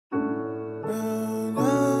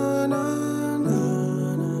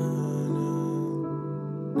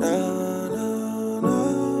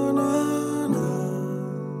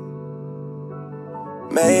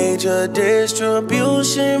Major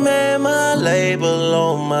distribution, man, my label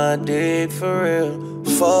on my dick for real.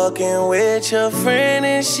 Fucking with your friend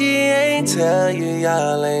and she ain't tell you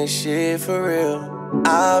y'all ain't shit for real.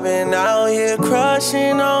 I've been out here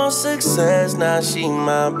crushing on success, now she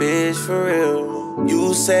my bitch for real.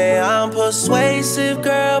 You say I'm persuasive,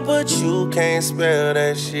 girl, but you can't spell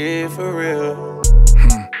that shit for real.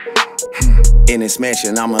 In this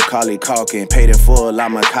mansion, I'm Macaulay Culkin. Paid in full,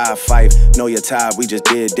 I'm Mekhi Phifer. Know you're tired, we just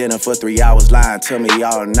did dinner for 3 hours. Lying to me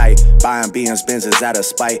all night. Buying Buyin Benzes out of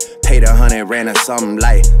spite. Paid 100, ran or something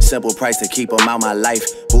light. Simple price to keep them out my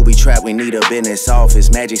life. Booby trap, we need a business office.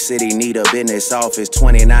 Magic City need a business office.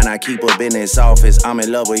 29, I keep a business office. I'm in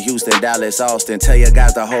love with Houston, Dallas, Austin. Tell your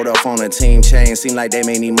guys to hold up on the team chain. Seem like they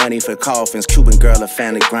may need money for coffins. Cuban girl, a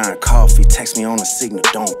family grind coffee. Text me on the signal,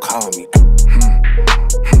 don't call me.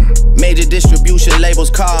 Major distribution labels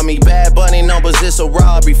call me. Bad Bunny numbers, it's a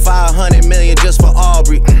robbery. 500 million just for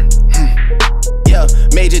Aubrey. Yeah,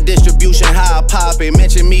 major distribution, how I pop it.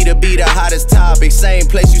 Mention me to be the hottest topic. Same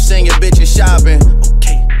place you send your bitches shopping.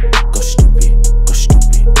 Okay, go stupid, go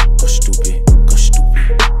stupid, go stupid, go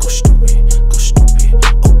stupid, go stupid, go stupid.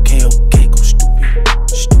 Okay, okay, go stupid,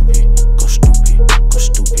 stupid, go stupid, go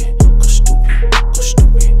stupid, go stupid, go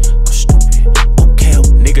stupid, go stupid. Okay,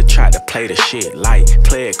 nigga tried to play the shit light.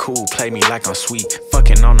 Play it cool, play me like I'm sweet.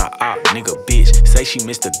 Fucking on the op, nigga bitch. Say she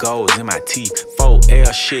missed the goals in my teeth.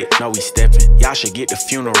 4L shit, no we steppin'. Y'all should get the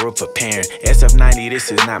funeral preparing. SF90,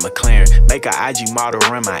 this is not McLaren. Make a IG model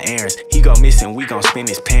run my errands. He go missing, we gon' spin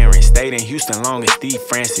his parents. Stayed in Houston long as Steve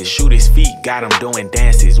Francis. Shoot his feet, got him doing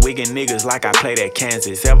dances. Wiggin' niggas like I played at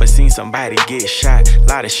Kansas. Ever seen somebody get shot?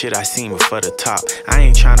 Lot of shit I seen before the top. I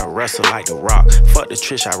ain't tryna wrestle like The Rock. Fuck the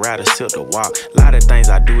Trish, I'd rather silk the walk. Lot of things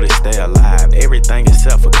I do to stay alive. Everything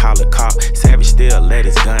except for call a cop. Savage still let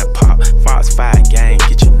his gun pop. Fox 5 gang,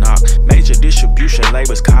 get you knocked. Major distribution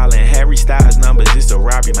labels calling. Harry Styles numbers, it's a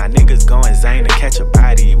robbery. My niggas going Zane to catch a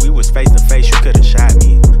body. We was face to face, you could've shot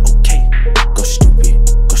me. okay, go stupid.